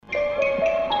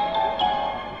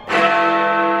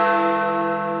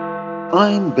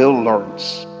I'm Bill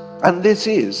Lawrence, and this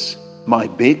is My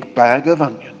Big Bag of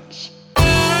Onions. They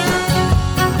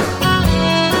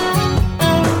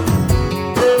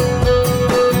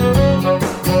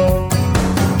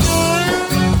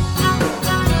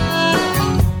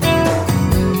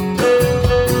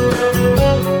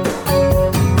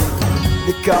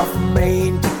got from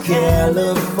Maine to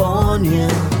California,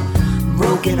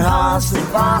 broken hearts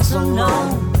that pass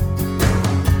unknown.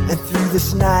 And through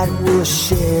this night we'll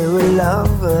share a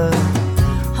lover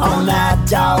on that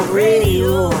dog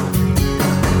radio.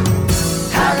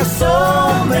 I got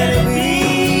so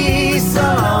many beats so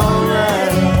lonely,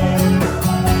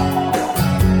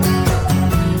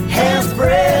 hands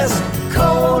pressed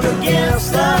cold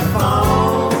against the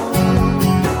phone.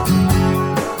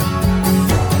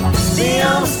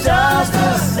 The stars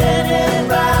are standing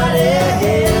right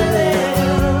ahead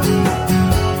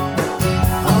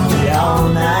on the all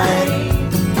night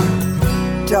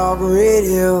dog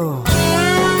radio.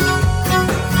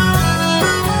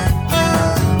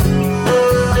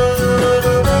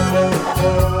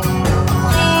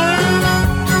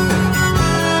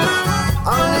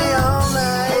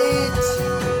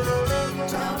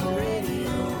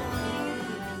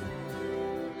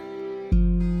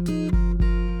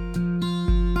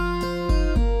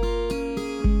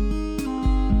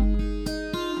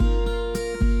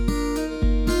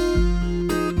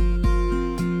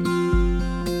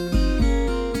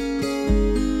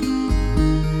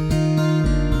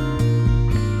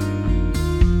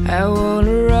 I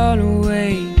wanna run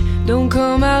away, don't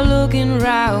come out looking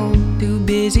round. Too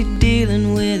busy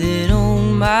dealing with it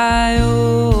on my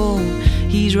own.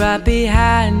 He's right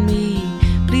behind me,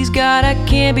 please God I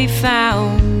can't be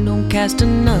found. Don't cast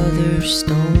another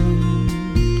stone.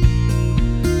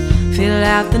 Fill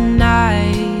out the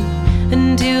night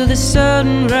until the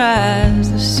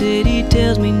sunrise. The city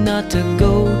tells me not to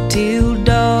go till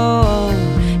dawn.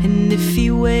 And if he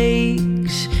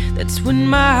wakes, that's when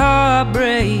my heart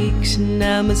breaks and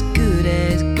I'm as good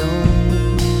as gone.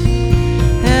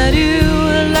 How do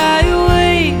I lie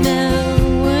awake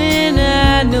now when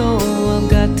I know I've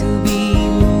got to be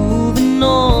moving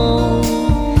on?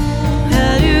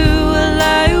 How do I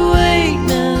lie awake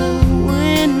now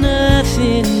when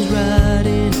nothing's right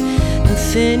and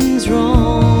nothing's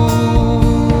wrong?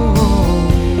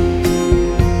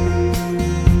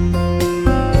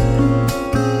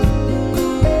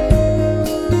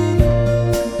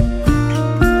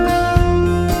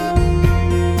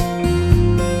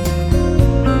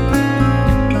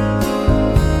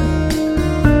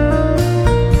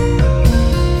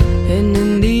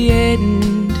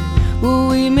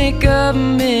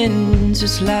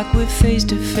 Just like we're face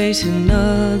to face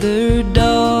another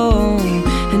dawn.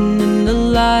 And in the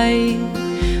light,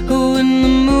 oh in the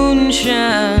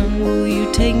moonshine, will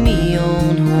you take me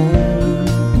on home?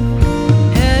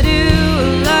 How do I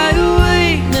lie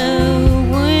awake now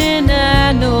when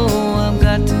I know I've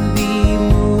got to be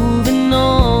moving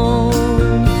on?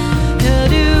 How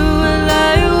do I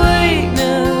lie awake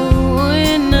now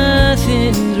when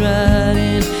nothing's right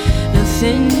and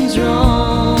nothing's wrong?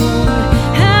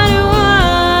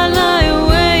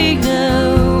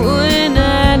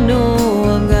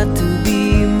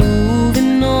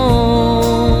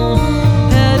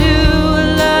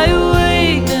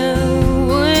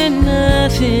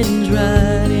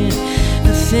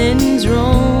 Nothing's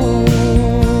wrong.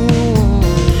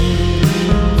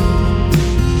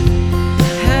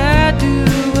 How do I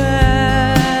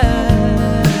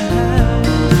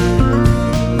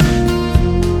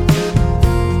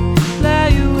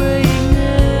lie awake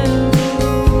now?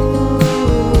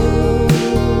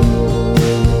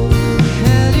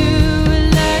 How do I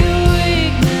lie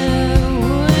awake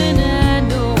now when I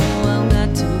know I've got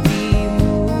to be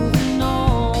moving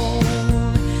on?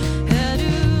 How do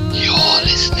You're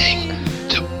listening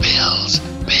to Bill's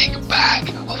Big Bag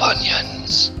of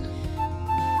Onions.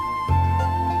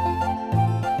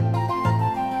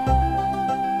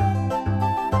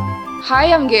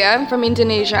 Hi, I'm Gaya. I'm from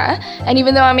Indonesia, and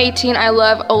even though I'm 18, I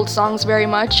love old songs very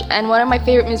much, and one of my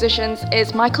favorite musicians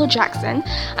is Michael Jackson.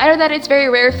 I know that it's very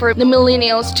rare for the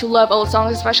millennials to love old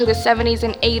songs, especially the 70s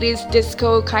and 80s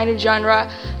disco kind of genre,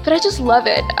 but I just love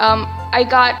it. I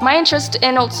got my interest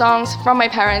in old songs from my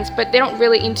parents, but they don't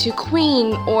really into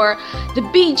Queen or the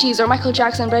Bee Gees or Michael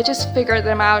Jackson, but I just figured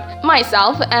them out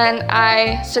myself, and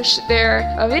I searched their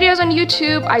videos on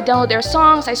YouTube, I download their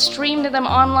songs, I streamed them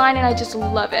online, and I just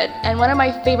love it. And one of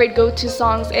my favorite go-to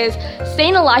songs is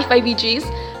Stayin' Alive by Bee Gees,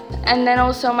 and then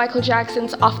also Michael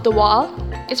Jackson's Off the Wall.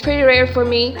 It's pretty rare for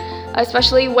me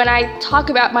especially when I talk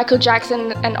about Michael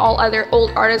Jackson and all other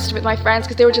old artists with my friends,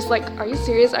 because they were just like, "Are you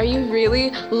serious? Are you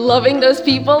really loving those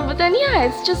people?" But then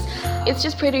yeah, it's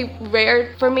just pretty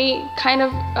rare for me, kind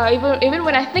of, even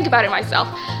when I think about it myself.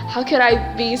 How could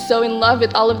I be so in love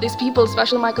with all of these people,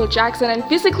 especially Michael Jackson, and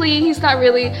physically he's not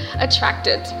really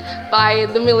attracted by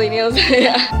the millennials.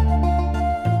 Yeah.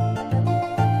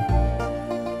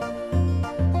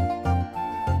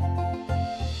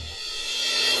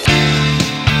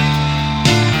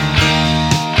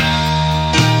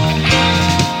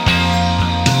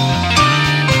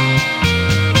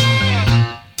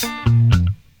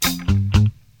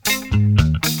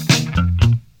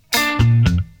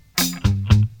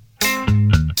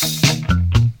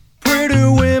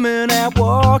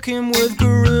 Walking with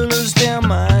gorillas down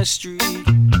my street.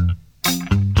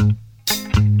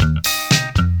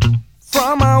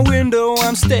 From my window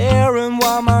I'm staring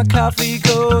while my coffee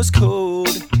goes cold.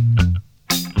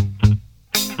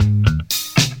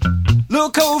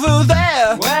 Look over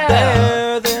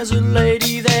there, there's a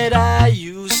lady that I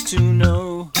used to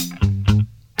know.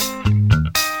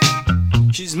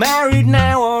 She's married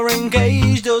now or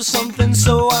engaged or something,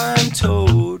 so I'm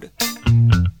told.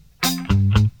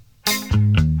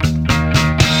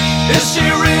 Is she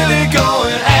really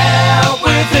going out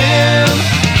with him?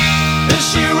 Is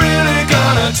she really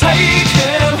gonna take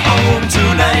him home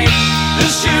tonight?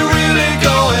 Is she really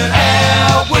going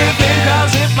out with him?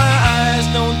 'Cause if my eyes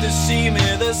don't deceive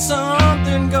me, there's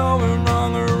something going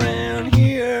wrong around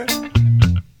here.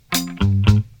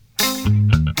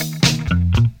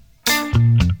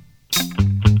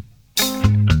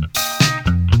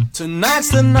 Tonight's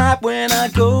the night when I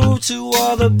go to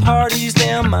all the parties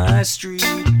down my street.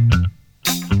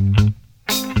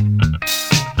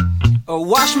 I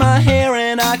wash my hair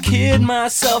and I kid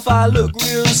myself, I look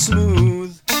real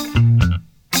smooth.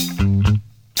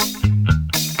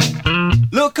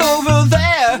 Look over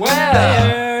there,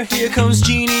 there, here comes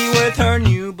Jeannie with her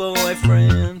new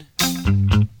boyfriend.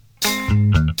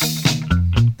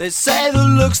 They say the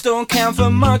looks don't count for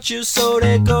much, so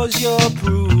there goes your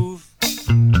proof.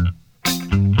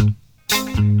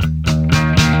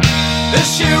 Is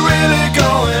she really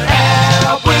going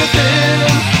out with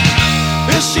him?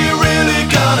 Is she really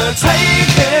gonna take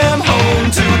him home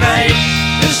tonight?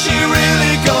 Is she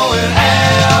really going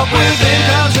out with him?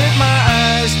 'Cause if my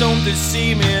eyes don't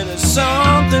deceive me, there's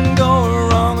something going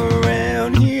wrong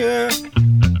around here.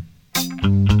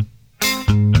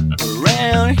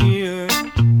 Around here.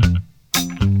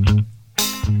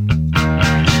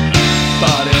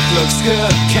 But if looks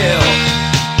could kill,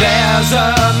 there's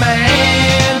a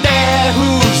man there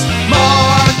who's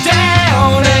more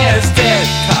down as dead.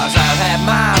 'Cause I've had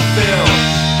my fill.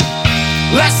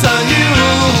 Less than you.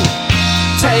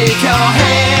 Take your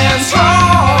hands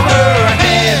from her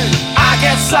head. I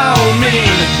get so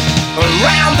mean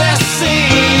around this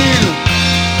scene.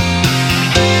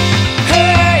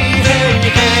 Hey, hey,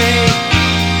 hey.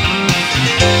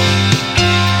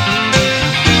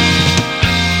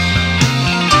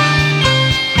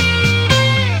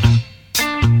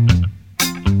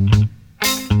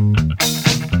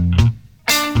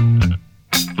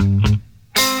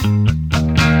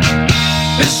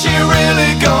 Is she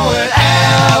really going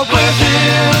out with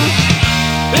him?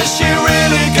 Is she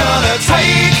really gonna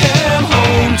take him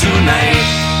home tonight?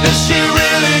 Is she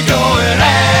really going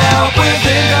out with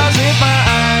him? 'Cause if my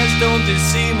eyes don't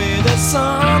deceive me, there's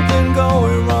something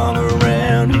going wrong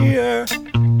around here.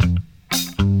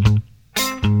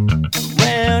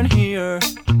 Around here.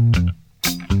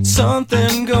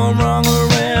 Something going wrong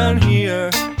around here.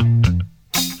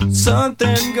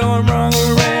 Something going wrong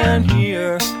around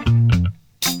here.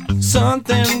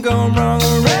 Something going wrong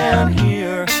around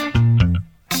here.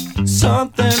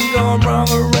 Something going wrong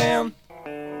around.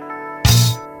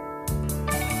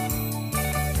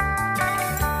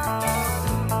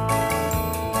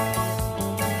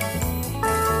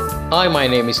 Hi, my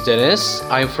name is Dennis.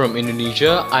 I'm from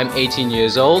Indonesia. I'm 18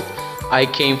 years old. I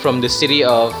came from the city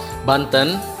of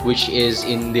Banten, which is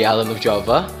in the island of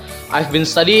Java. I've been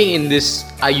studying in this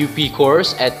IUP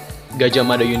course at Gajah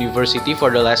Mada University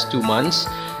for the last 2 months.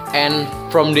 And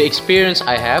from the experience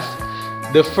I have,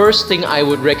 the first thing I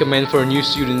would recommend for new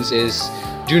students is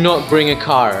do not bring a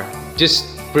car, just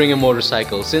bring a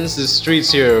motorcycle, since the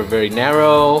streets here are very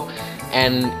narrow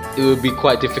and it would be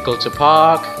quite difficult to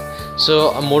park.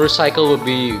 So a motorcycle would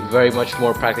be very much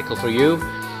more practical for you.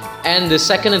 And the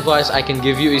second advice I can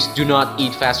give you is do not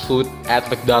eat fast food at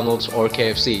McDonald's or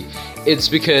KFC. It's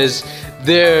because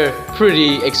they're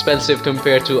pretty expensive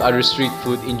compared to other street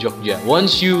food in Jogja.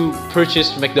 Once you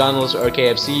purchase McDonald's or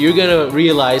KFC, you're gonna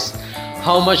realize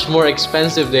how much more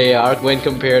expensive they are when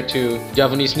compared to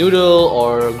Javanese noodle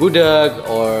or gudeg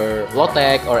or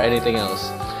lotek or anything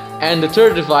else. And the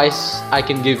third advice I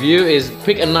can give you is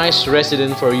pick a nice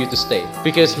residence for you to stay,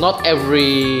 because not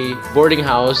every boarding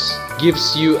house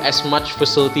gives you as much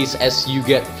facilities as you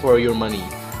get for your money.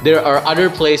 There are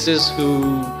other places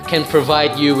who can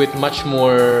provide you with much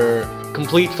more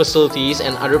complete facilities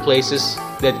and other places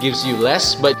that gives you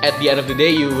less, but at the end of the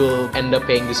day you will end up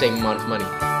paying the same amount of money.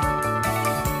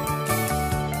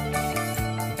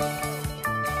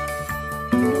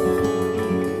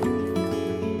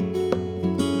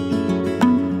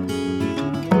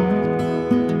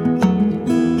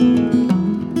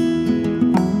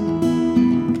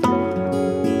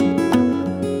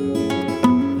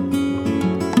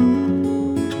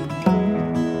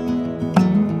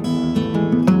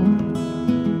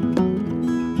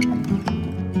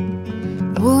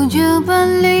 Would you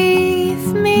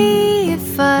believe me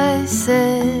if I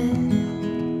said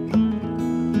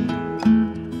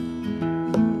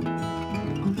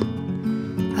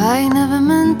I never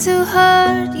meant to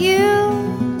hurt you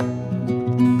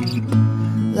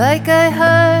like I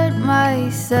hurt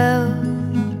myself?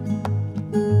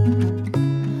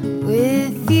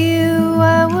 With you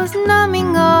I was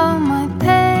numbing all my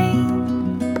pain.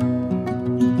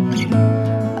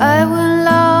 I will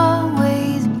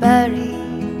always bury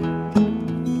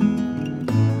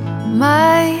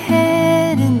my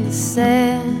head in the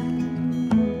sand,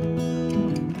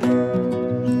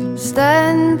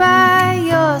 stand by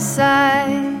your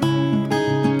side,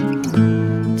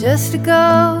 just a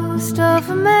ghost of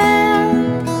a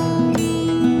man.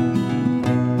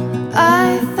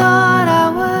 I thought I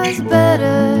was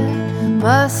better,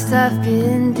 must have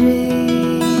been dreaming.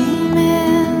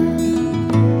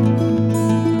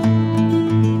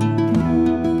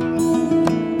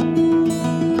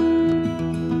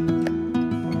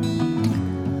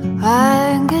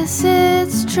 I guess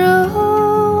it's true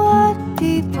what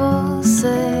people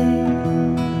say.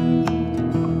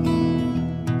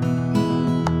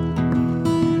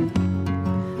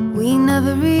 We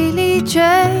never really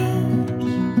change.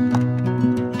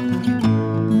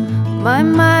 My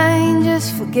mind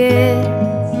just forgets.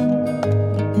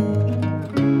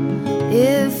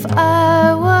 If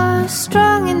I was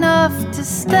strong enough to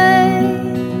stay,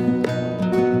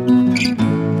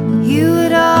 you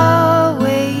would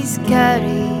always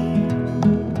carry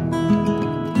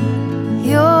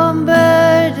your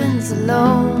burdens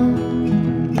alone.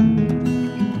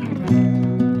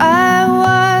 I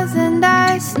was and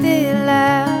I still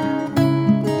am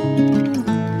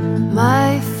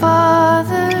my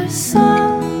father's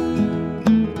son.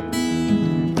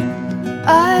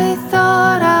 I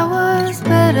thought I was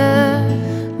better,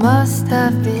 must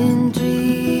have been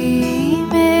dreaming.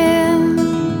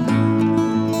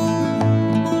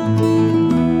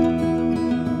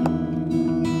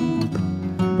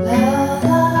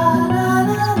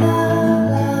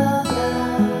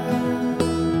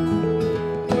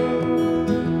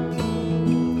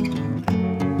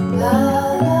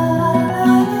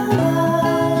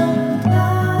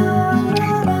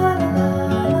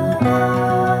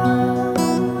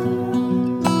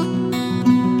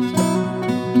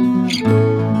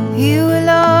 You will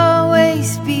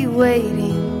always be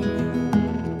waiting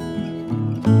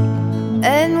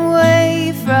and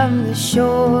away from the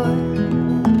shore.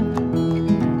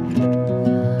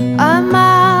 I'm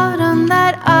out on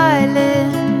that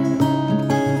island,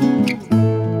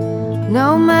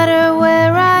 no matter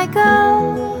where I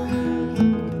go.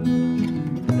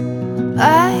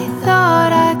 I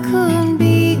thought I couldn't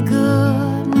be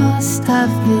good, must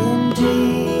have been dreaming.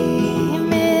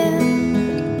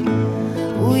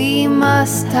 We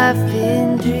must have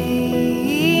been dreaming.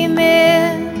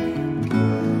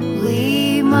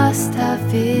 We must have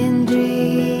been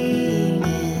dreaming.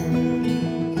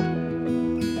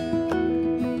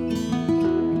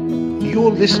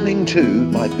 You're listening to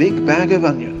My Big Bag of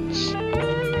Onions.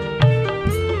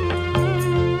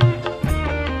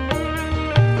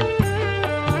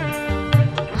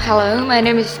 Hello, my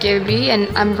name is Gaby and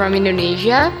I'm from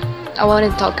Indonesia. I want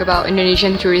to talk about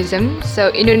Indonesian tourism. So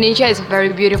Indonesia is a very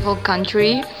beautiful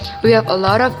country. We have a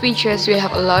lot of beaches, we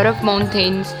have a lot of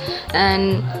mountains,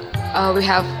 and we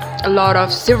have a lot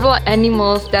of several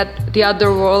animals that the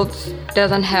other worlds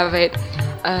doesn't have it.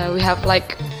 We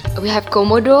have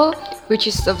Komodo, which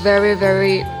is a very,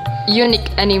 very unique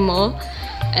animal.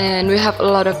 And we have a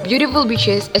lot of beautiful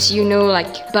beaches. As you know,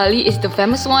 like Bali is the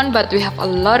famous one, but we have a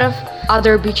lot of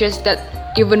other beaches that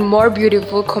even more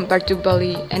beautiful compared to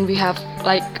Bali. And we have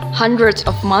like hundreds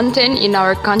of mountains in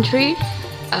our country,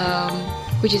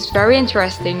 which is very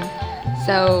interesting.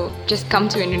 So just come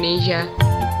to Indonesia.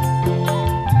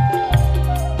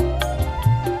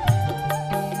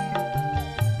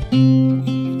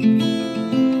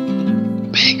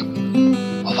 big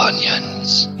of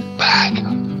onions bag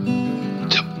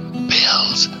to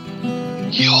bills.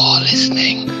 You're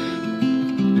listening.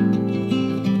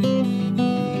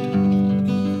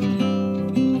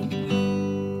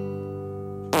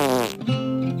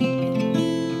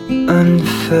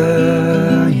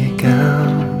 Unfurl your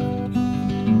gown,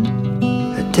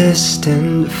 a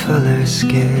distant fuller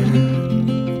skin.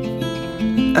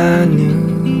 I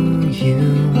knew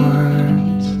you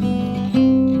once.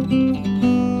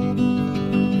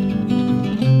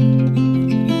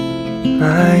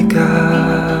 My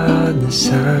God, the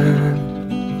sun,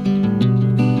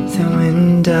 the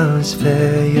windows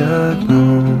bear your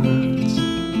bones,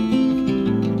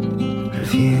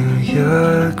 reveal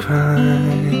your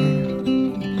crime.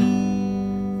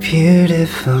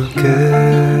 Beautiful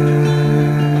girl,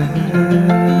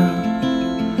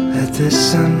 let the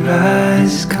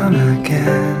sunrise come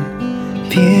again.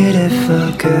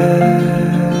 Beautiful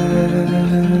girl,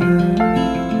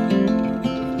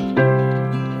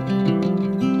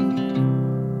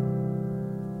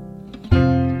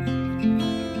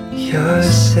 your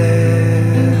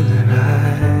sailor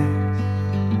eyes,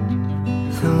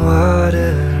 the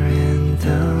water in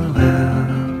the well,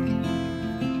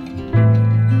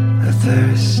 a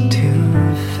thirst to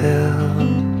fill.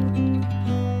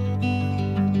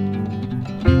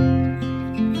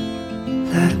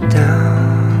 Let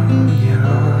down your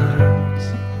arms,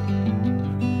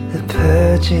 the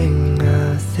purging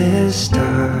of this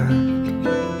dark,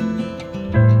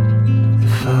 the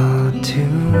fall to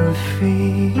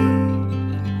free.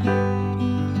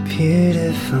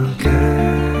 Beautiful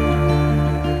girl,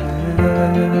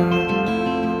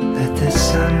 let the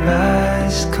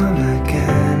sunrise come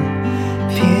again.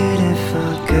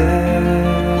 Beautiful girl,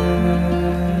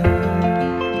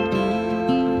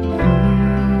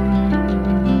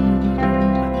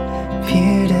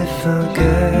 beautiful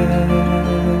girl.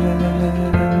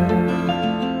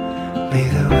 May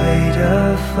the weight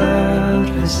of world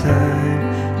resign.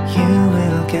 You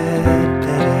will get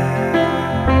better.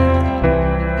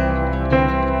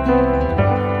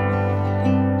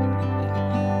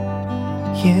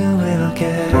 You will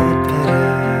get better.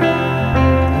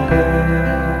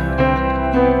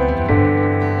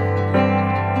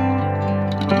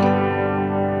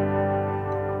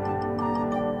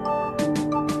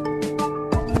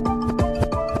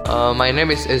 My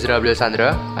name is Ezra Abdul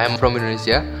Sandra. I am from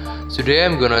Indonesia. Today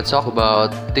I'm gonna talk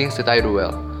about things that I do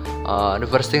well. The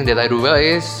first thing that I do well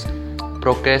is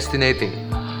procrastinating.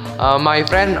 My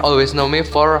friend always know me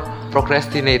for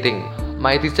procrastinating.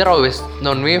 My teacher always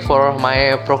known me for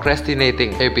my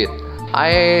procrastinating habit.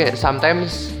 I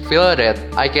sometimes feel that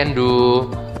I can do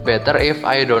better if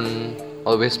I don't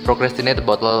always procrastinate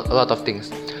about a lot of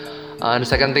things. The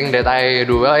second thing that I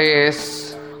do well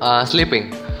is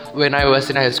sleeping. When I was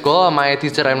in high school, my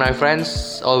teacher and my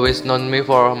friends always known me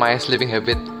for my sleeping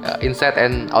habit inside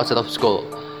and outside of school.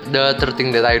 The third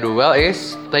thing that I do well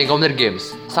is playing computer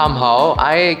games. Somehow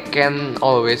I can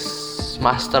always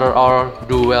master or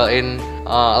do well in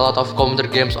a lot of computer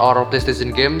games or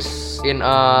PlayStation games in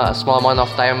a small amount of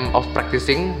time of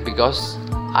practicing, because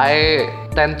I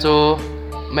tend to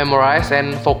memorize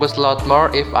and focus a lot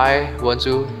more if I want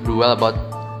to do well about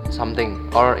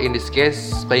something, or in this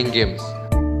case playing games.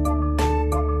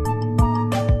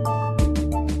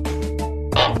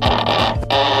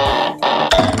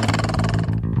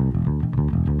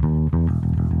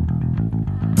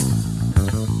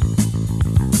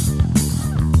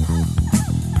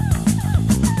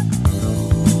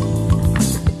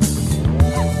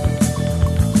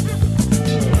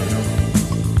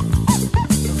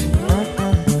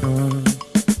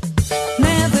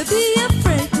 Never be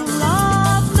afraid to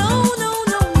love, no, no,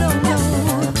 no, no, no.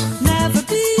 Never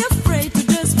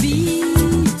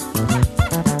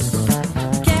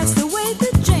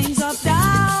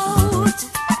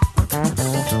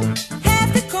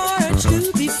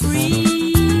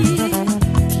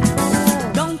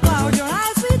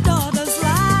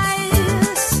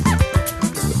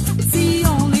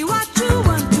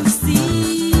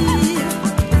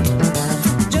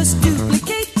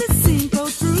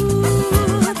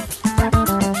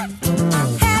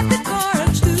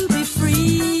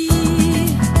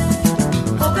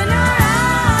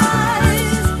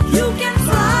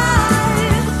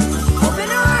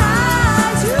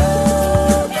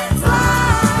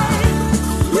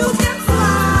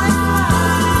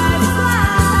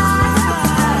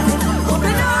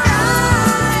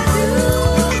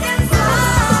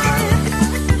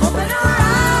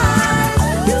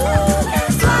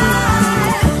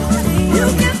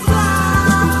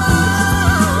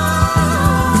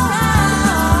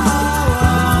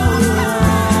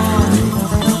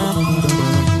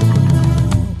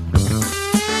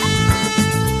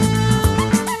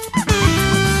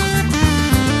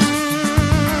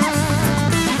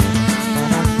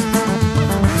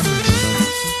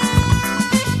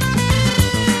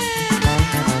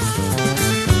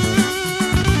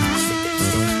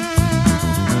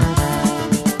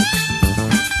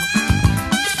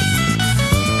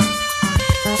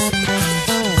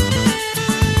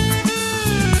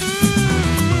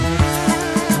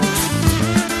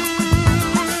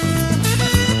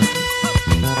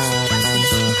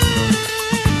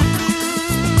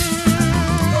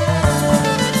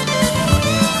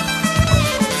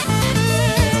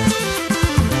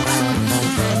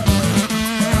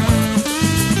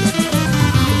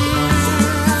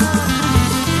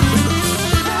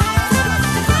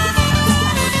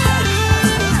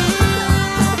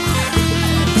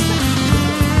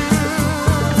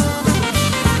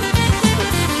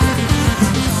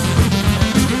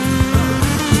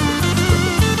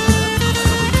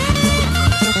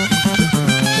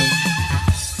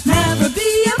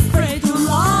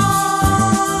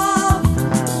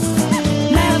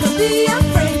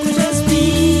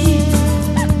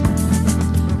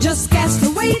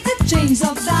brings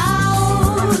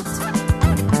about.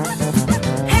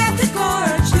 Have the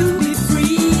courage to be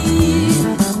free.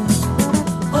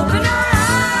 Open your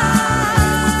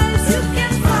eyes, you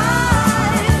can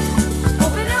fly.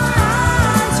 Open your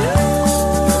eyes, you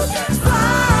can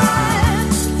fly.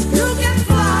 You can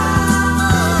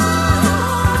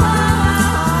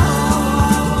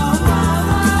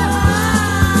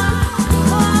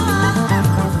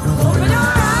Open your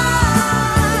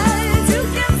eyes, you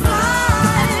can fly.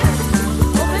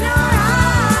 Open your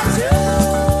eyes, you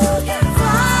can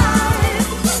fly.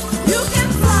 You can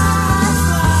fly,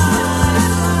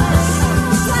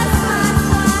 fly, fly,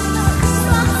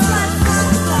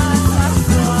 fly,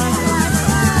 fly.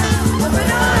 Open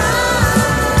your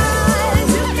eyes,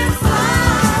 you can fly.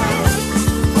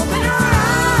 Open your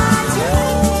eyes, you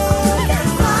can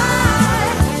fly.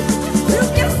 You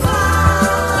can fly.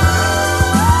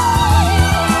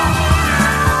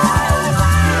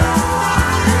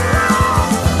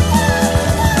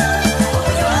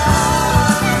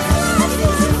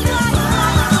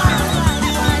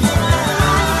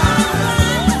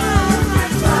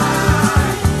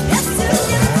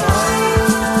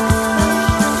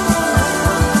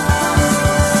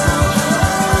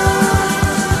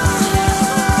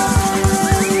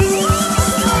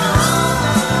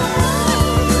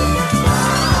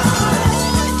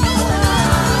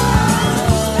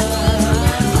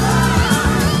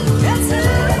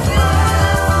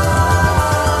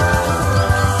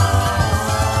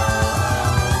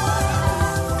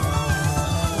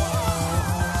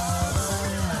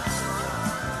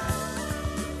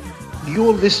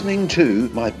 You're listening to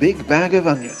My Big Bag of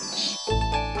Onions.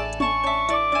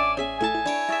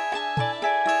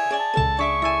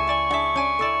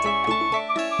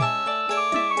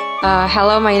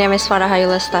 Hello, my name is Farah Hayu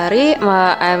Lestari.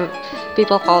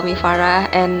 People call me Farah,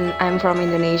 and I'm from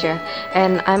Indonesia.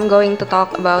 And I'm going to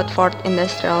talk about Fourth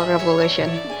Industrial Revolution.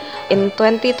 In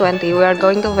 2020, we are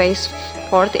going to face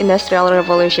Fourth Industrial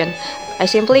Revolution. I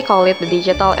simply call it the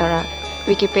digital era.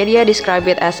 Wikipedia describes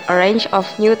it as a range of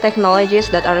new technologies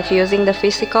that are fusing the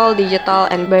physical, digital,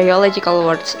 and biological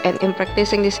worlds, and in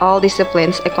practicing all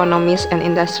disciplines, economies, and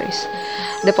industries.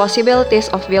 The possibilities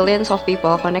of billions of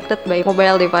people connected by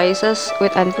mobile devices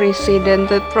with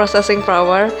unprecedented processing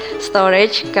power,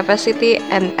 storage, capacity,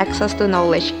 and access to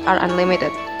knowledge are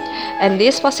unlimited. And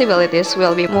these possibilities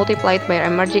will be multiplied by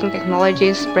emerging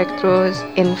technologies, breakthroughs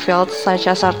in fields such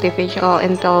as artificial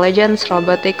intelligence,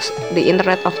 robotics, the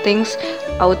Internet of Things,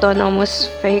 autonomous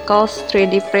vehicles,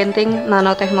 3D printing,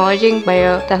 nanotechnology,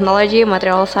 biotechnology,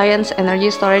 material science, energy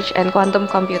storage, and quantum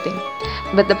computing.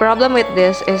 But the problem with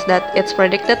this is that it's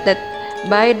predicted that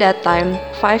by that time,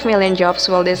 5 million jobs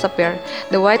will disappear.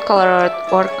 The white-collar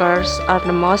workers are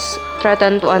the most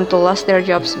threatened and to lose their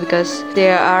jobs because they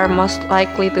are most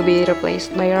likely to be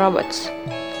replaced by robots.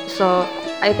 So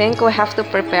I think we have to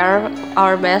prepare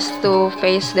our best to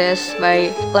face this by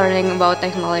learning about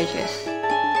technologies.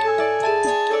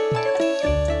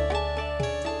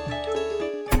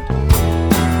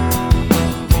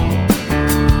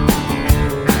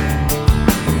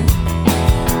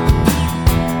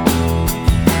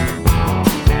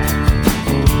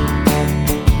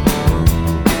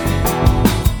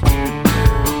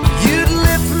 You'd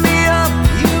lift me up,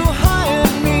 you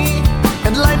hired me,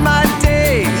 and light my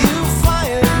day, you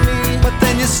fired me. But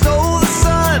then you stole the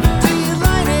sun,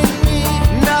 delighting me.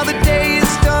 Now the day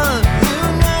is done,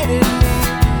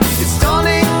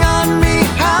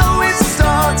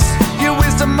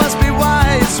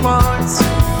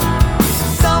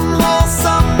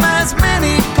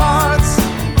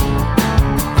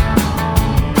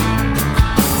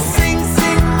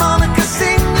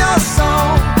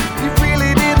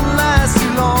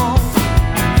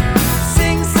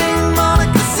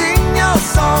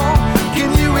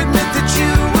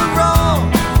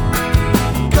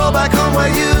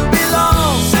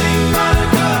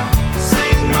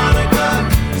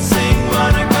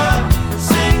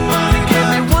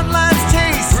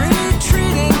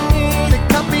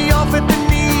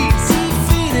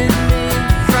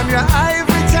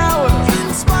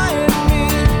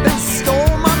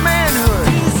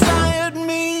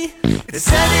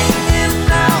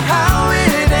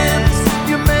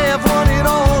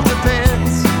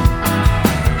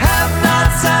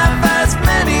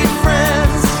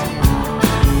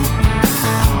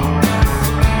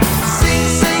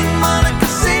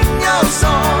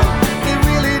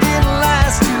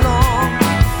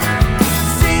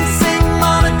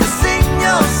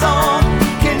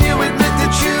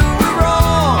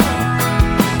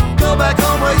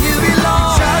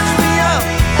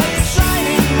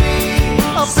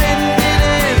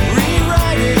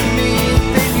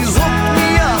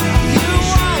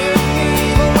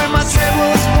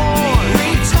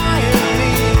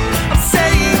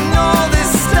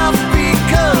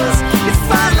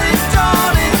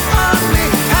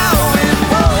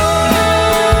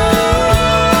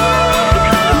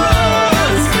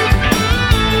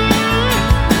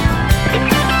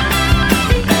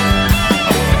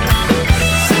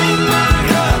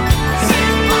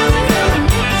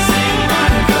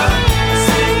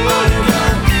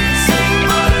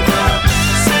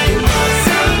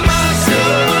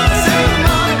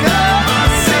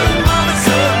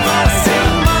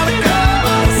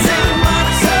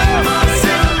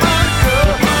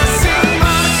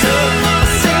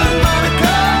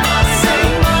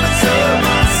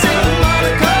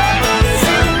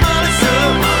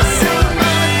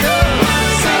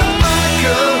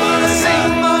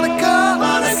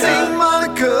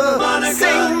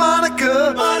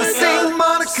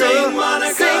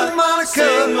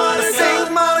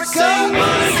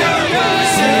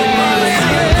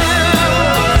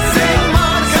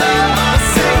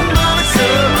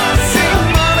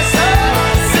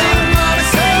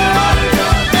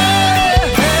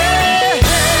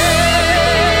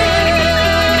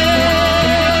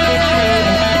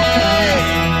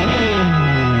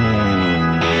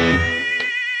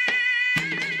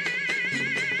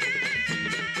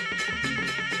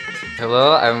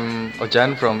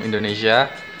 Fajan from Indonesia,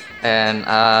 and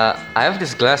I have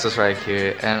these glasses right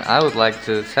here, and I would like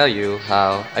to tell you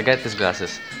how I got these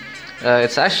glasses.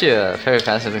 It's actually a very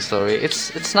fascinating story.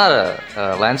 It's not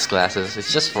a lens glasses.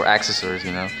 It's just for accessories,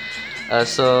 you know.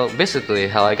 So basically,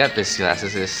 how I got these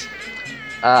glasses is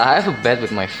I have a bet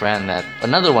with my friend that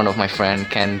another one of my friend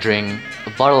can drink a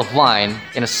bottle of wine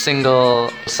in a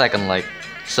single second, like.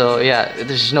 So yeah,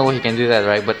 there's no way he can do that,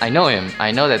 right? But I know him.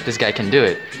 I know that this guy can do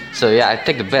it. So yeah, I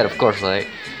take the bet, of course, like.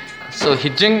 So he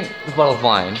drank a bottle of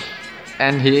wine,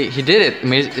 and he did it.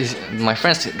 My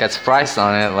friend got surprised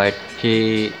on it, like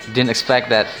he didn't expect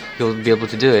that he would be able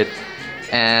to do it,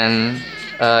 and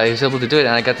he was able to do it.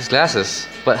 And I got these glasses.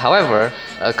 But however,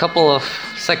 a couple of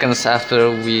seconds after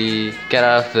we get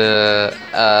out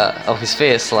of his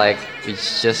face, like we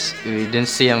didn't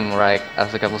see him. Right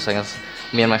after a couple of seconds,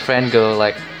 me and my friend go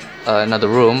like another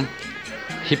room.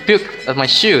 He puked at my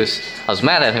shoes. I was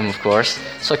mad at him, of course,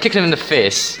 so I kicked him in the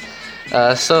face.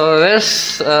 So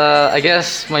there's, I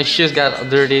guess my shoes got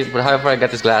dirty, but however I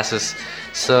got these glasses.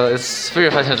 So it's a very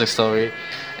fascinating story,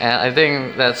 and I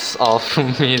think that's all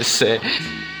from me to say.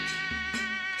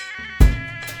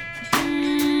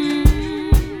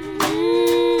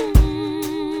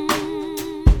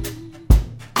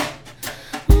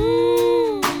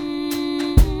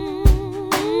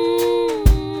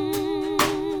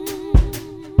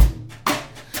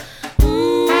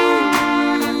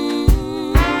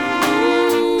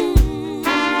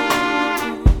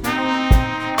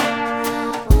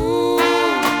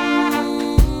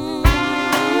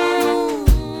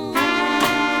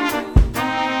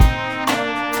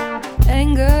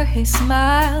 He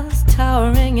smiles,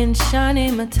 towering in shiny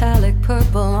metallic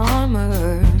purple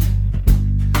armor.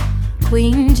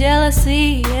 Queen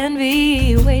jealousy,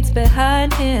 envy waits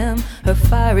behind him. Her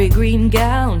fiery green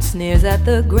gown sneers at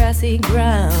the grassy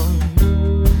ground.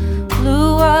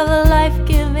 Blue are the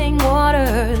life-giving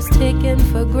waters taken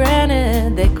for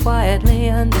granted, they quietly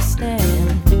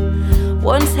understand.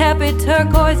 Once happy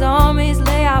turquoise armies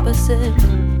lay opposite,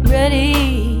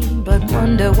 ready, but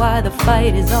wonder why the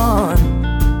fight is on.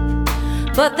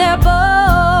 But they're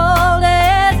bold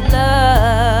as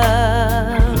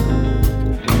love,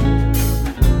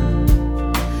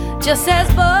 just as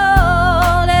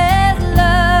bold as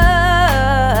love,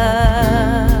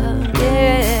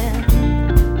 yeah.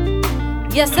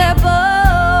 Yes, they're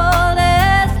bold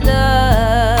as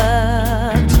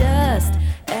love, just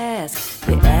ask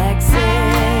the accents.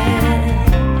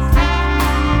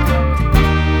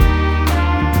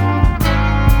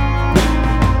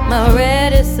 My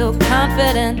red is so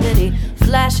confident that he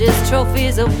flashes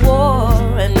trophies of war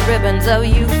and ribbons of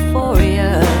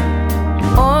euphoria.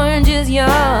 Orange is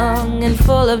young and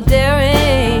full of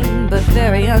daring, but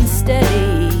very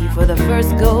unsteady for the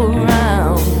first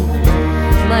go-round.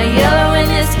 My yellow in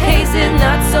this case is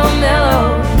not so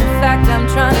mellow. In fact, I'm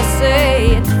trying to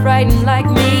say it's frightened like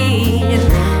me. And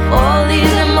all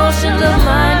these emotions of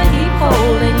mine keep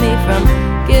holding me from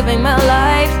giving my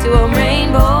life to a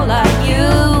rainbow like you.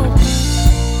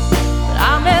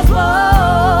 I'm as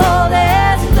bold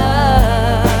as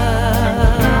love.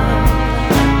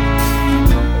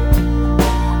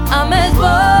 I'm as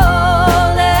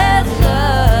bold as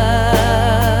love.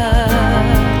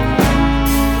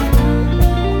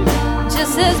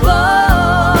 Just as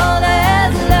bold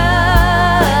as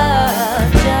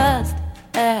love. Just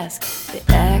ask the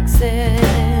accents.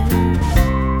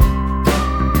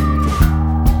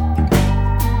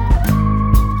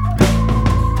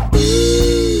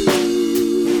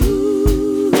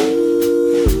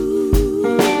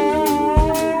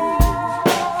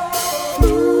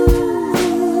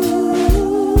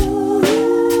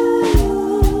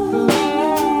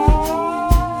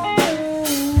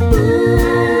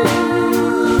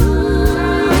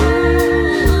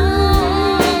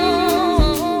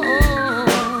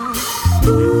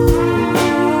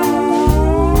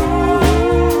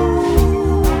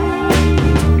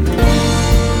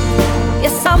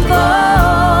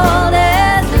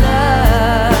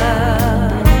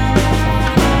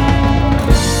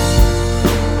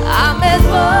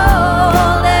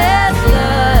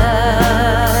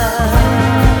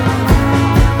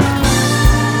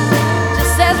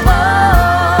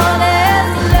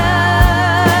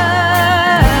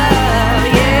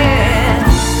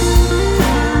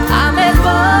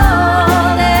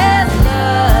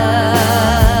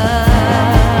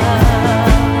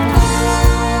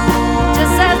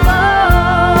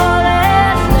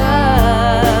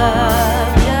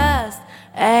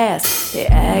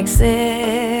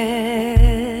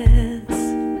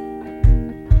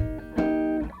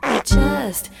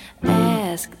 Just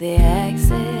ask the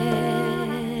accents.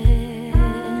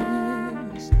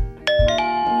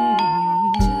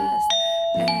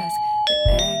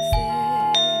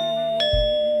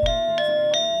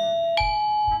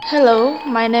 Hello,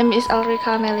 my name is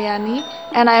Alrika Meliani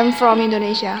and I am from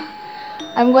Indonesia.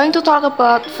 I'm going to talk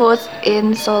about foods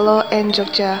in Solo and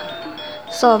Jogja.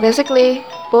 So basically,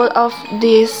 both of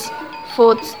these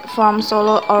foods from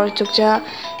Solo or Jogja,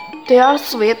 they are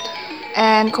sweet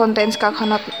and contains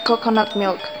coconut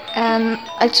milk. And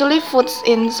actually foods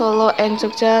in Solo and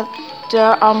Jogja,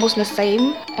 they're almost the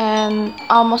same and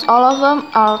almost all of them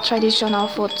are traditional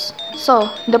foods. So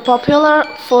the popular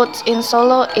foods in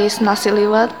Solo is nasi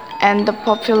liwet and the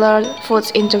popular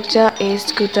foods in Jogja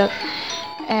is gudeg.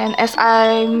 And as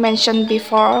I mentioned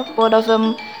before, both of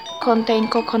them contain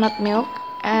coconut milk.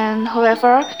 And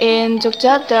however, in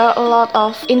Jogja there are a lot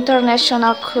of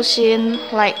international cuisine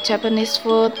like Japanese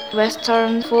food,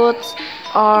 Western foods,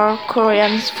 or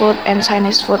Korean food and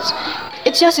Chinese foods.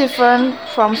 It's just different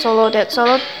from Solo that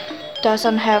Solo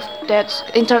doesn't have that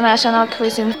international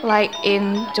cuisine like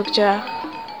in Jogja.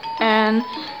 And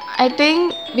I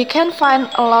think we can find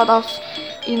a lot of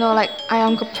like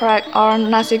ayam geprek or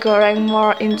nasi goreng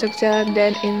more in Jogja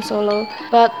than in Solo.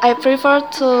 But I prefer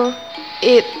to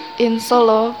eat in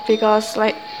Solo because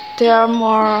like they are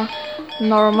more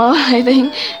normal I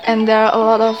think, and there are a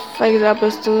lot of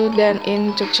vegetables too than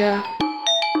in Jogja.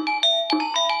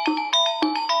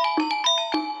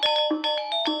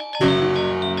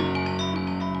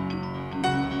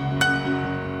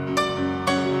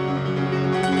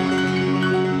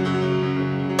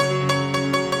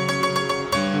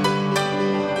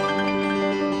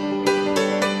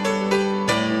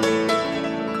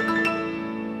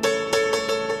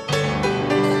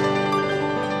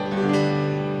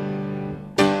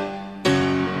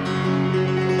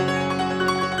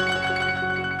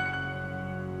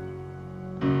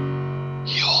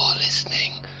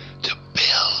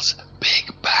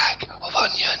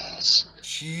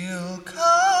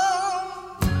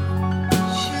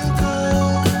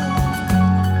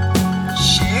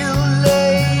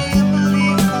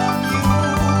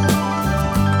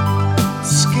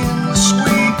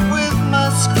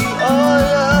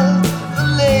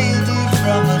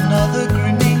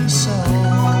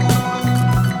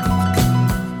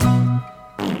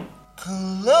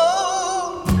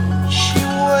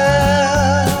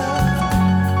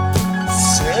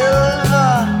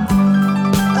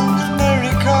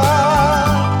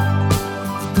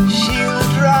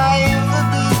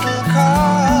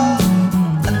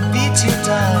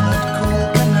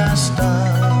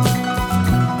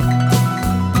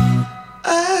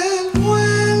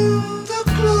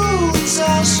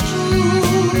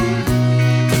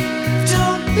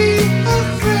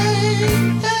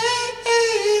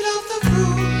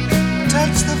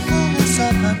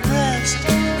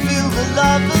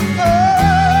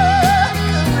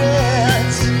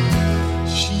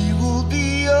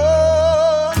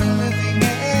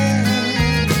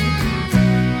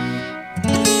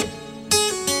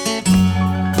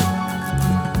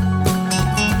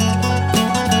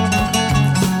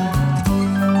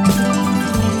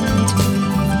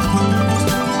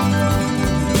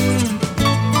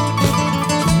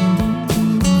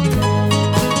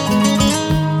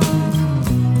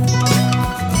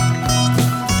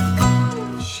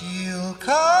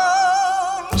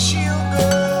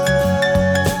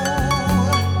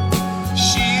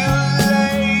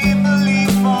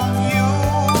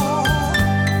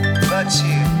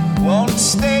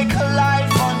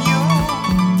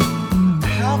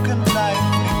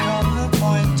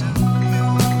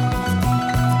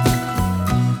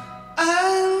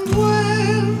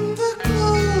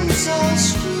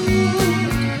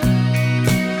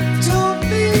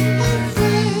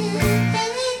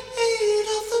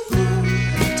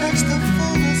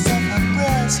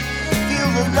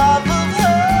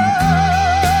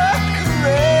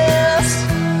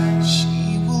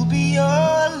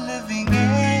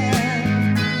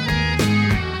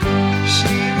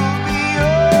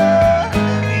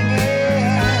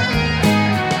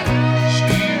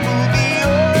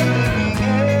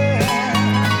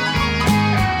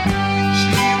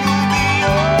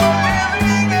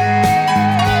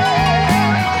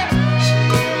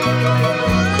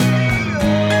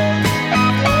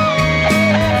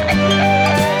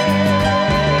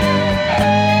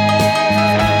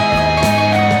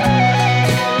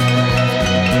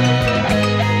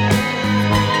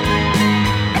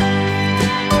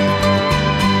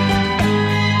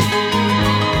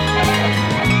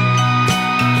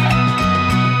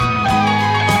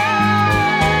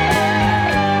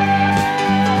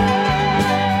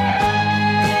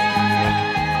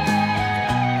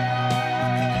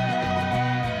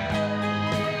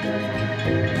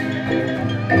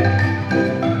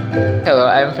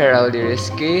 Geraldi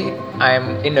Rizky.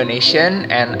 I'm Indonesian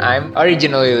and I'm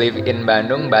originally live in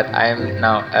Bandung, but I'm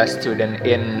now a student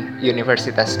in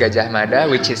Universitas Gadjah Mada,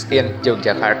 which is in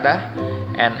Yogyakarta.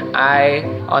 And I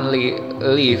only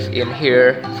live in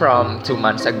here from 2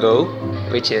 months ago,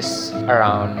 which is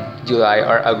around July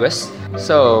or August.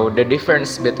 So the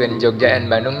difference between Jogja and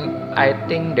Bandung, I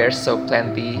think there's so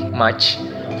plenty much.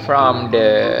 From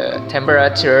the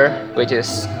temperature, which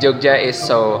is Jogja is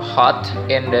so hot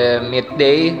in the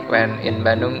midday, when in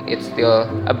Bandung it's still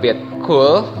a bit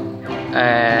cool.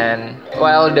 And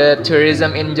while the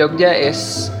tourism in Jogja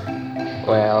is,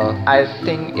 well, I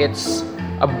think it's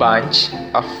a bunch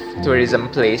of tourism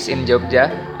place in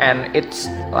Jogja, and it's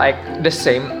like the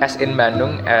same as in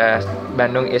Bandung.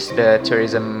 Bandung is the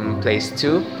tourism place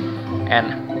too,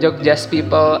 and Jogja's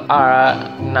people are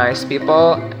nice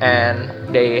people, and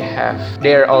they have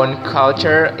their own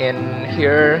culture in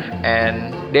here,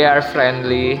 and they are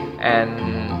friendly, and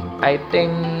I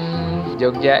think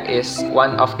Jogja is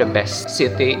one of the best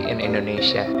city in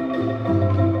Indonesia.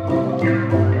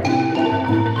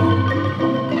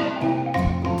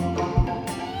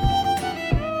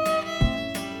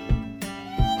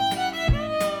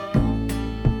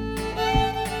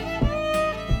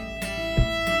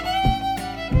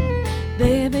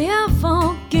 Baby, I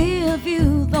forgive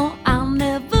you, though I'll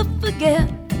never forget.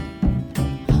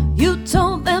 You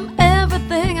told them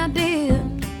everything I did.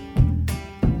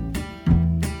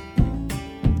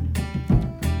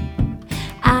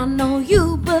 I know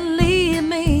you believe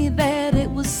me that it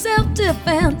was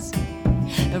self-defense.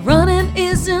 Running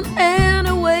isn't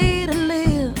any way to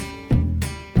live.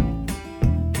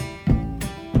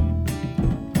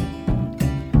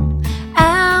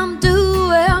 I'm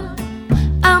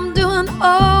doing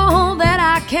all that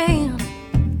I can.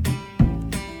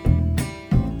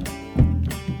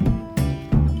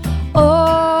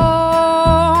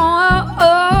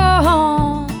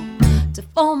 To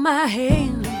fold my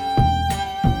hand.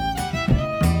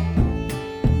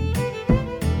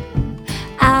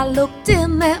 I looked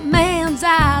in that man's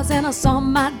eyes and I saw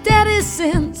my daddy's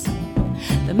sins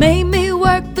that made me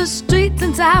work the street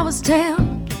since I was 10.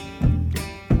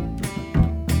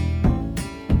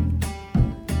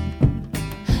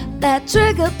 That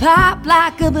trigger popped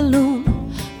like a balloon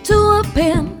to a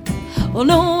pin. Well,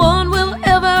 no one will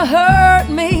ever hurt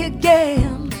me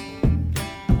again.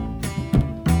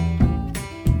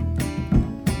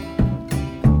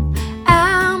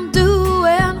 I'm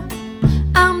doing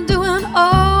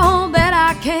all that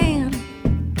I can.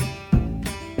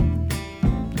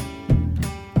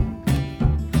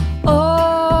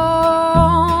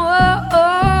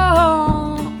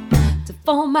 To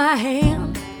fold my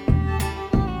hand.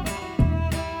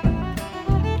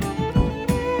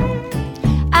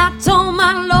 I told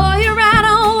my lawyer I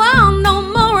don't want no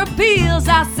more appeals.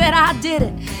 I said I did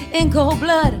it in cold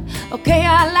blood. Okay,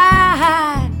 I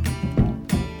lied.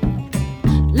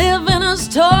 Living is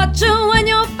torture when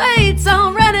your fate's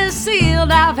already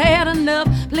sealed. I've had enough.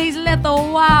 Please let the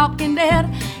walking dead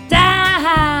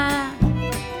die.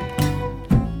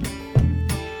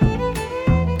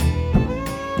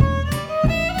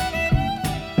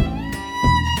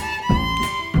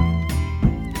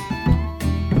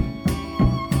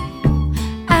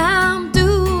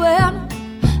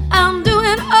 I'm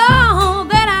doing all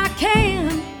that I can.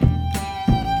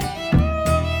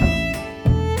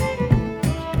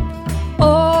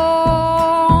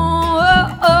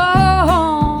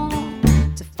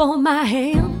 To fold my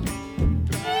hand.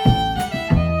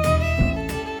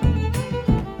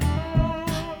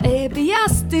 Baby, I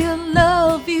still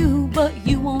love you, but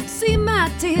you won't see my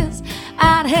tears.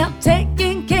 I'd help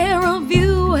taking care of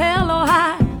you, hell or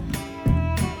high.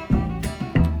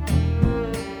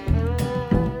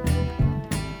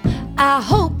 I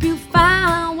hope you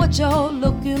find what you're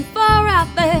looking for out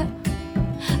there.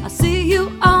 I'll see you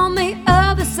on the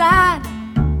other side.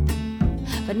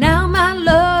 But now, my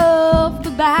love,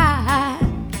 goodbye.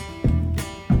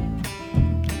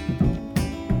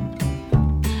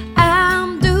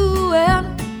 I'm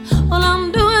doing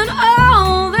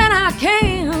all that I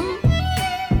can.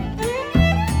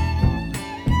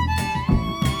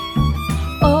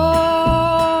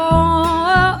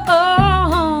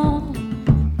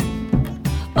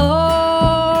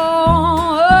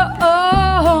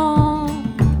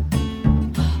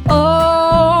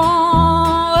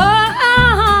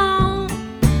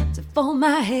 To fold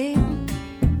my hand.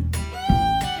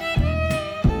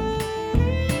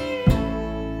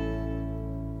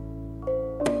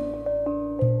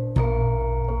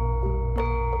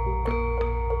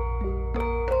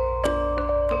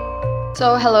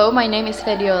 So hello, my name is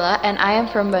Fediola and I am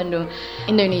from Bandung,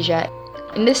 Indonesia.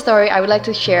 In this story, I would like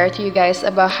to share to you guys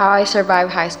about how I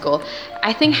survived high school.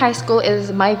 I think high school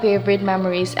is my favorite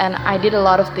memories, and I did a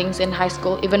lot of things in high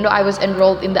school, even though I was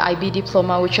enrolled in the IB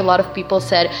diploma, which a lot of people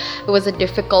said it was a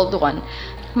difficult one.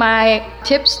 My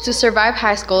tips to survive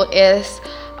high school is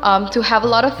to have a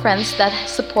lot of friends that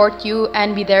support you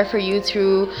and be there for you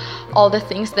through all the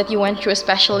things that you went through,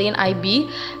 especially in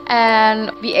IB, and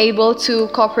be able to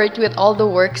cooperate with all the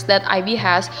works that IB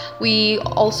has. We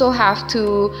also have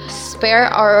to spare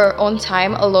our own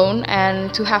time alone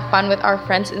and to have fun with our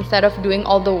friends instead of doing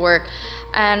all the work.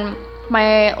 And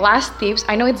my last tips,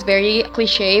 I know it's very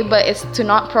cliche, but it's to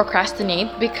not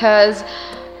procrastinate, because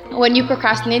when you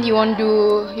procrastinate, you won't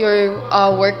do your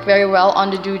work very well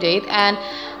on the due date. And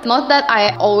not that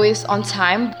I always on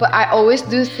time, but I always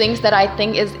do things that I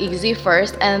think is easy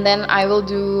first, and then I will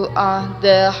do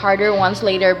the harder ones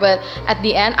later. But at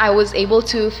the end, I was able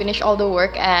to finish all the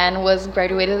work and was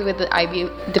graduated with the IB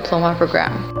diploma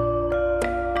program.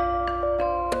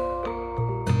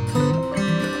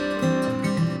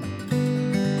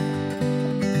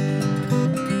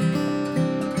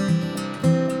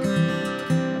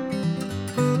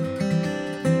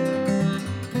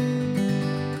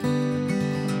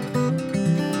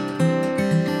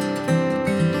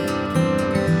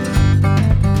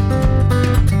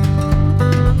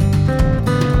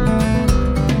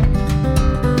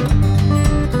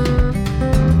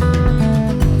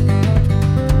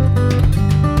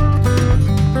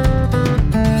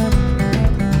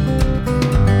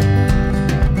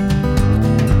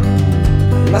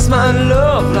 Lost my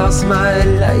love, lost my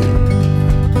light.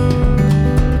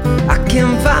 I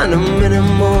can't find them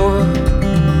anymore.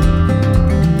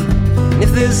 And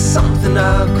if there's something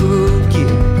I could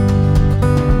give,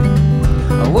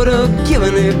 I would have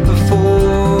given it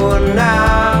before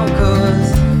now.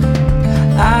 'Cause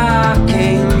I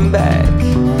came back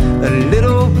a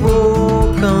little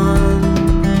broken.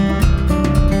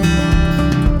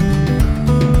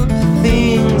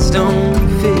 Things don't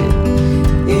fit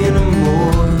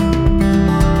anymore.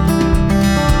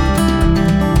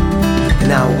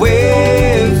 And I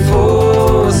wait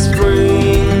for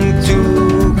spring to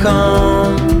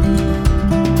come,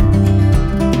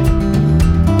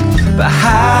 but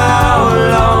how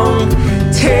long?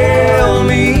 Tell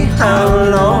me how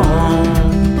long.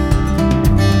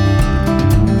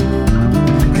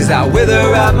 'Cause I wither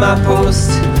at my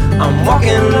post, I'm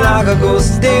walking like a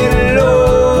ghost, stay low.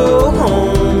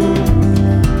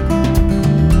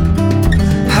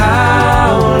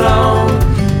 How long?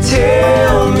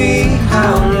 Tell me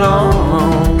how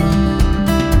long.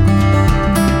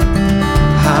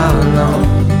 How long?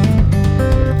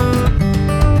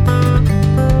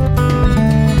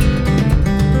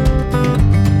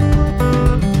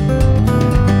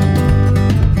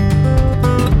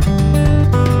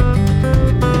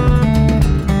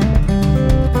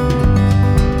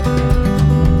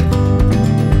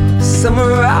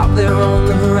 Somewhere out there on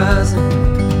the horizon,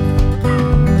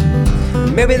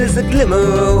 maybe there's a glimmer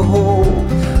of hope.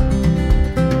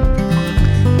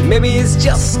 Maybe it's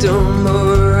just a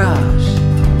mirage,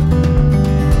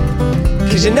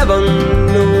 'cause you never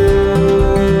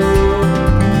know.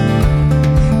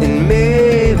 And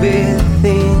maybe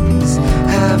things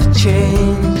have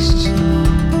changed.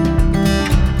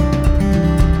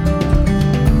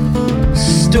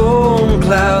 Storm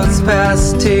clouds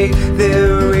pass, take their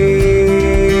rain.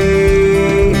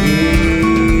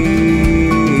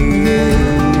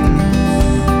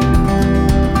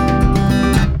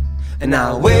 And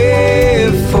I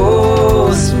wait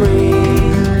for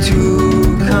spring to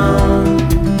come,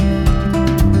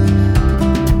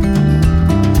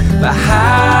 but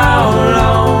how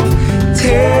long?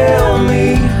 Tell me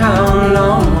how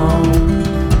long.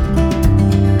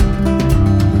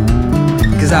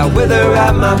 'Cause I wither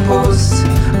at my post,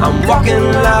 I'm walking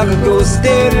like a ghost,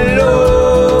 stay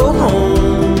low.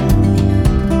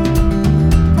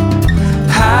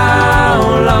 How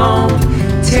long?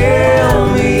 Tell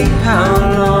me how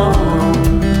long.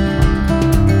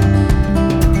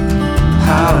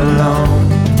 How long?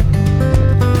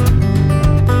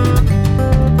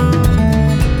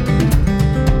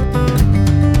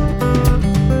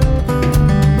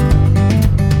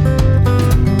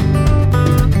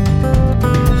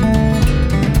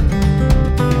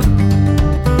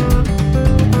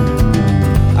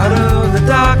 Out of the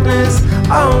darkness,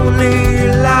 only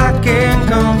light can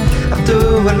come. After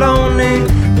a lonely,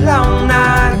 long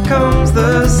night comes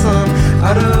the sun.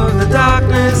 Out of the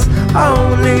darkness,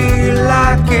 only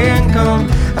light can come.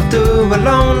 After a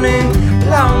lonely,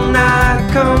 long night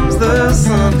comes the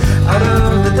sun. Out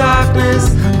of the darkness,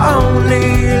 only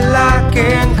light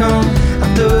can come.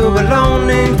 After a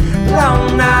lonely,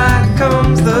 long night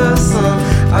comes the sun.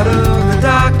 Out of the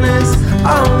darkness,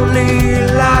 only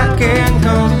light can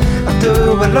come. After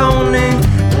a lonely,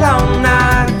 long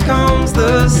night comes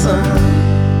the sun.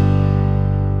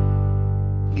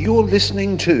 You're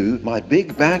listening to My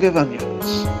Big Bag of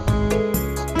Onions.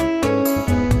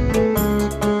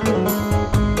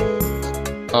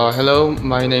 Hello,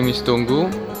 my name is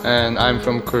Donggu and I'm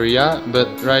from Korea, but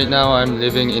right now I'm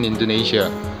living in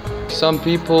Indonesia. Some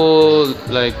people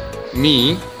like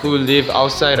me who live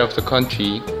outside of the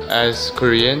country as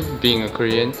Korean, being a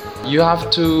Korean, you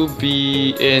have to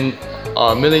be in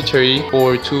military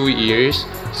for 2 years.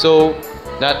 So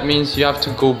that means you have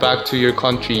to go back to your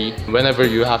country whenever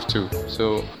you have to.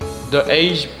 So the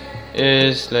age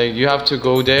is like you have to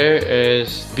go there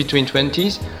is between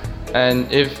 20s,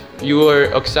 and if you are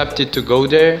accepted to go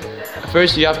there,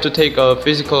 first you have to take a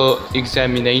physical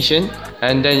examination,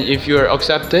 and then if you are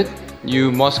accepted,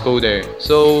 you must go there.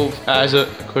 So as a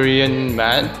Korean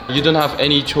man, you don't have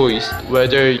any choice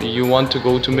whether you want to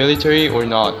go to military or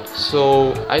not.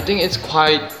 So I think it's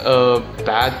quite a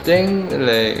bad thing,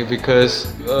 like because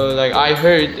like I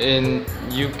heard in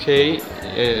UK,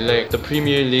 like the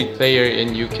Premier League player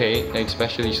in UK, like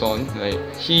especially Son, like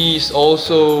he's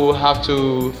also have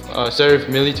to serve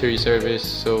military service.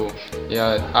 So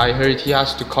yeah, I heard he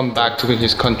has to come back to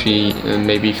his country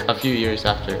maybe a few years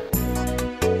after.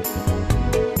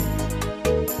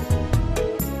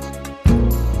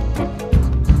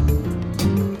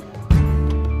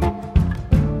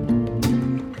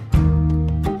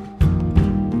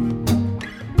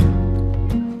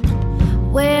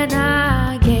 When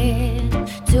I get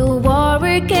to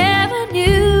Warwick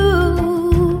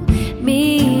Avenue,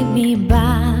 meet me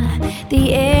by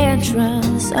the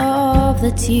entrance of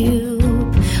the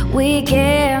tube. We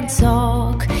can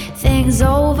talk things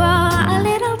over a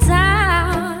little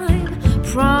time.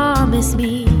 Promise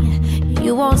me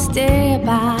you won't stay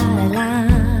by the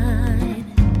line.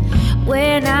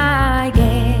 When I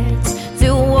get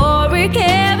to Warwick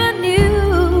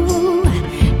Avenue,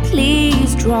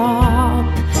 please drop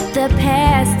the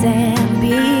past and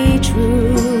be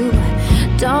true.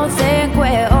 Don't think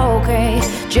we're okay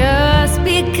just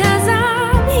because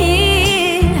I'm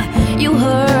here. You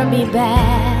hurt me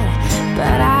bad,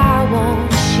 but I won't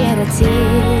shed a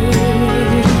tear.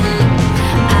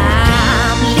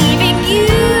 I'm leaving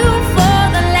you for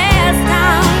the last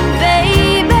time,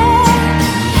 baby.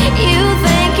 You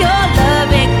think you're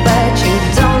loving, but you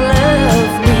don't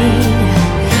love me.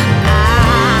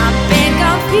 I've been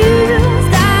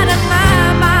confused out of my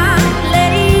mind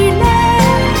lately.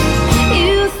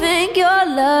 You think you're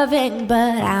loving,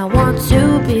 but I want to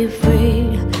be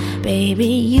free. Baby,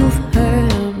 you've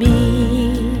hurt me.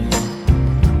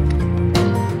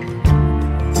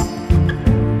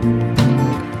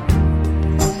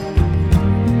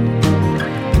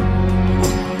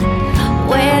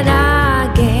 When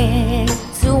I get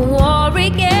to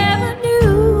Warwick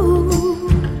Avenue,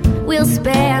 we'll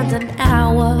spend an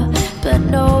hour, but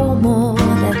no more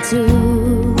than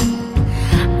two.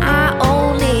 Our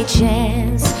only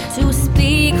chance to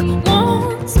speak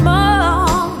once more.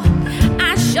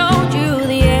 I showed you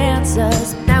the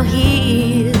answers, now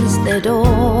here's the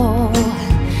door.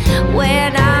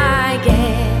 When I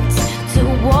get to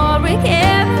Warwick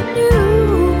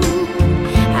Avenue,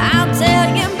 I'll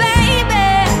tell you,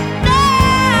 baby,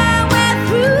 now we're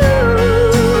through.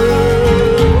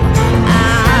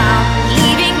 I'm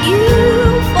leaving you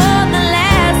for the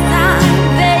last time,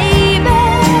 baby.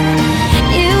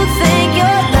 You think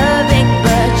you're loving,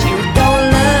 but you don't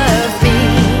love me.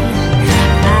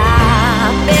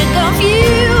 I've been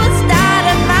confused out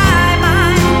of my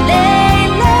mind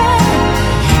lately.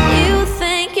 You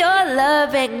think you're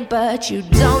loving, but you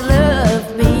don't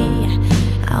love me.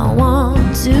 I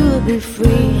want to be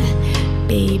free.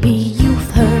 Baby,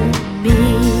 you've hurt me.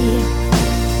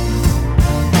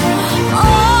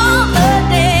 All the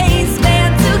days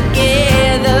spent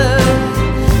together,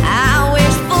 I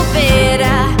wish for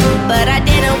better, but I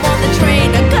didn't want the train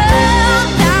to come.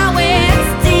 Now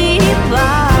it's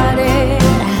departed.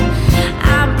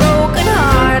 I'm broken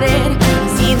hearted.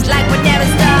 Seems like we never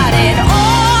started.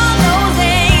 All those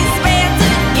days spent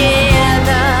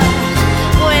together,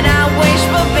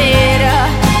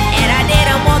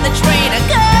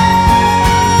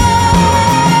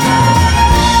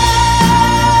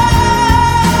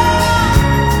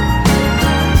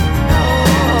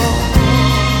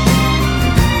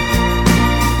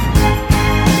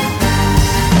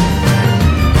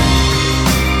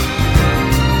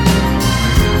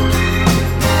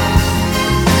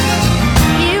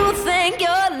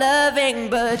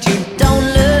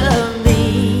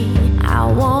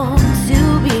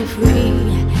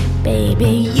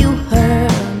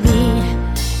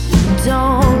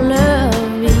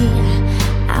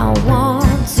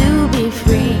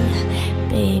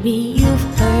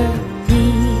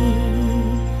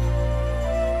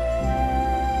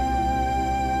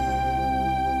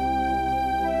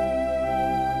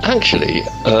 Actually,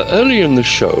 earlier in the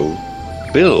show,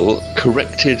 Bill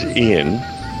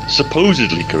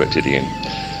supposedly corrected Ian,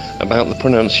 about the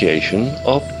pronunciation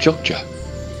of Jogja.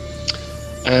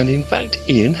 And in fact,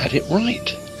 Ian had it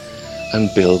right,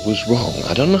 and Bill was wrong.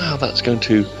 I don't know how that's going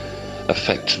to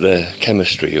affect their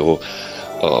chemistry or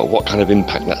what kind of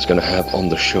impact that's going to have on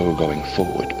the show going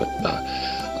forward, but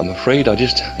I'm afraid I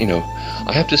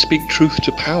have to speak truth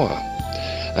to power.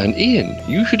 And Ian,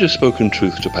 you should have spoken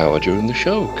truth to power during the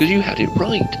show, because you had it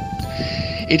right.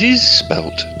 It is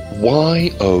spelt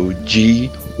Yogyakarta.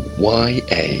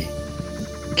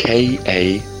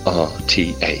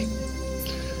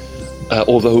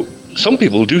 Although some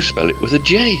people do spell it with a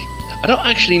J. I don't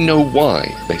actually know why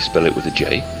they spell it with a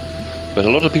J, but a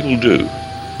lot of people do.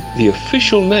 The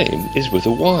official name is with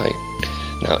a Y.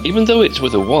 Now, even though it's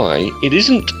with a Y, it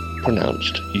isn't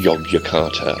pronounced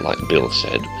Yogyakarta, like Bill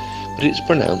said, but it's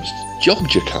pronounced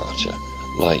Jogjakarta,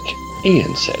 like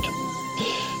Ian said.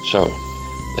 So,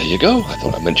 there you go. I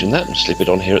thought I'd mention that and slip it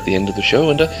on here at the end of the show,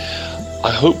 and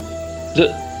I hope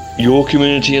that your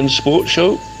community and sports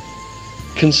show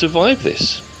can survive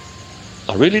this.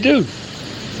 I really do.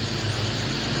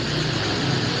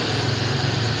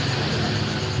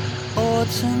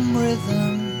 Autumn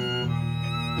rhythm,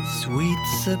 sweet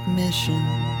submission,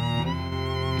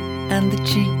 and the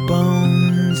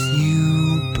cheekbones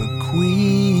you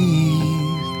bequeathed.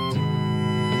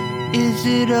 Is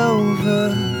it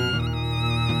over?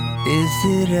 Is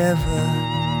it ever?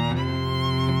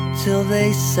 Till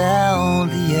they sell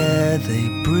the air they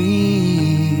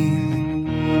breathe.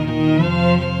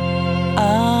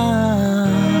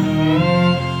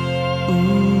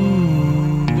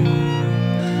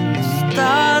 The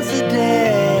stars are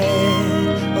dead,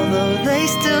 although they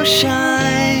still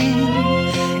shine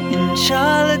in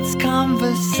Charlotte's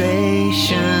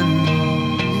conversation.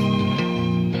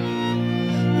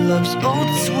 Love's old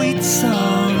sweet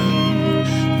song,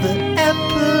 the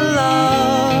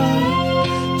epilogue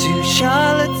to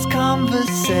Charlotte's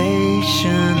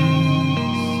conversation.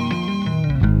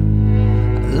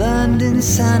 Learned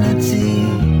insanity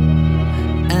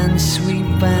and sweet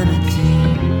vanity,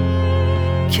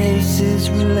 cases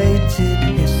related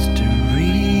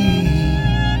history.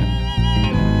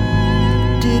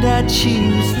 Did I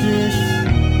choose this?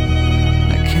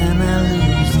 Can I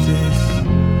lose this?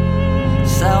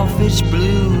 Selfish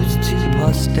blues to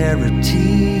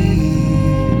posterity.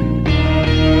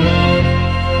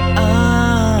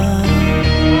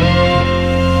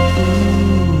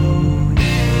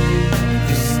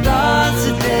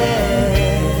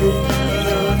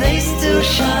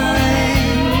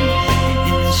 Shine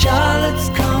in Charlotte's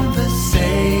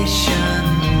conversation.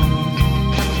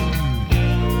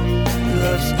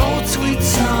 Love's old sweet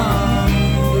song,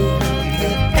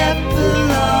 the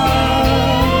epilogue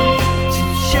to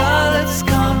Charlotte's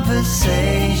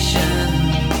conversation.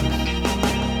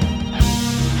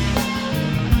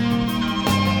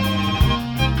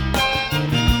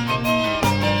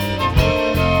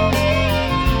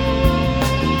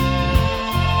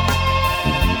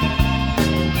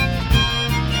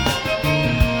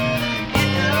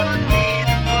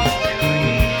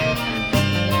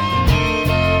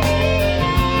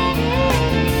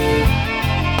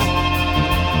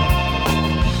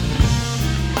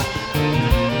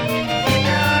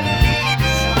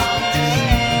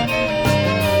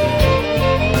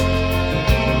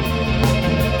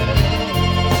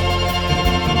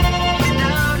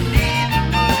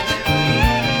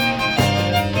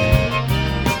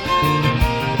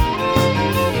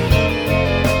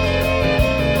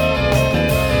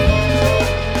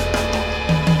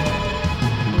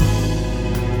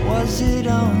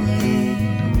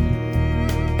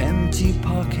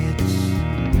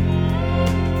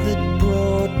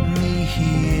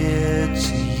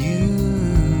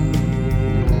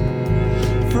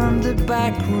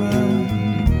 Back room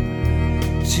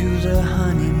to the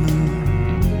honeymoon,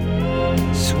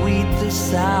 sweet the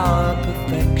sour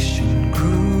perfection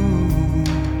grew.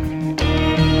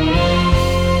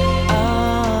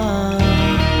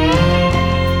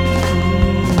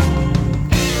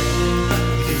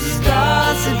 The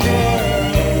stars are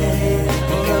dead,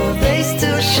 although they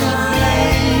still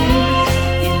shine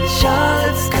in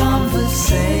Charlotte's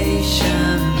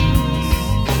conversation.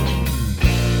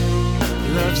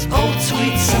 Love's old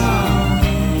sweet song,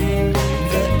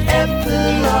 the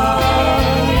epilogue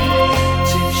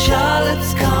to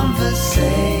Charlotte's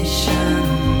conversation.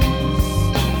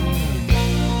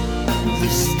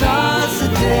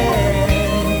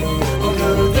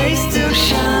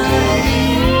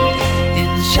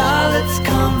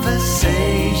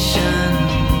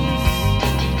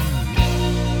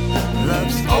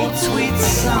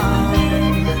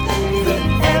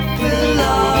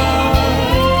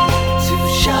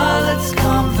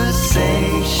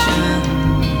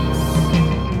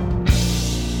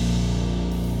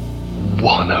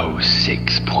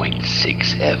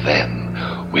 90.6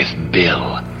 FM with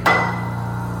Bill.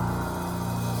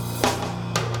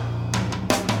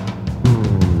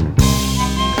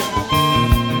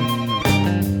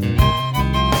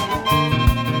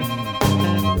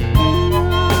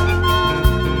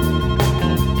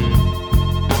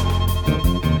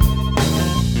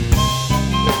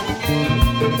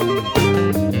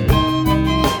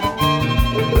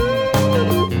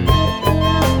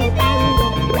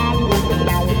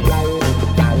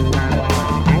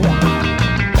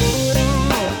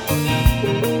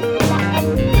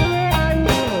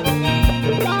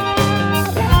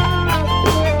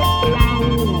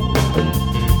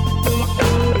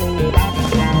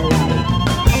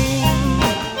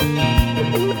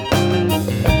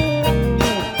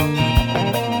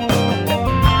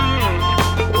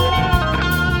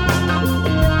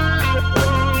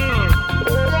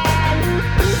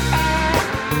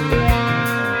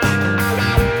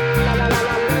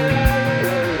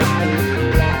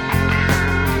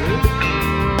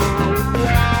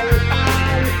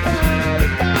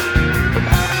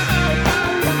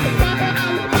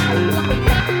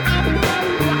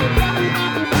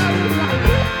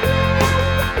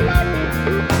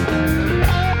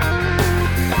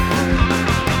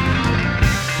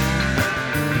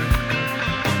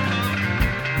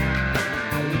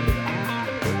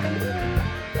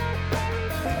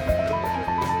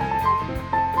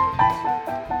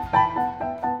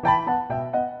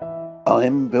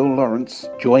 I'm Bill Lawrence.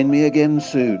 Join me again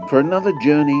soon for another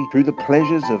journey through the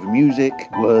pleasures of music,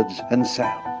 words and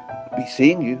sound. Be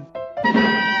seeing you.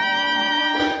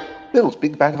 Bill's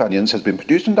Big Bag of Onions has been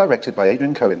produced and directed by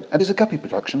Adrian Cohen and is a Guppy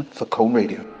production for Colne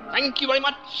Radio. Thank you very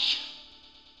much.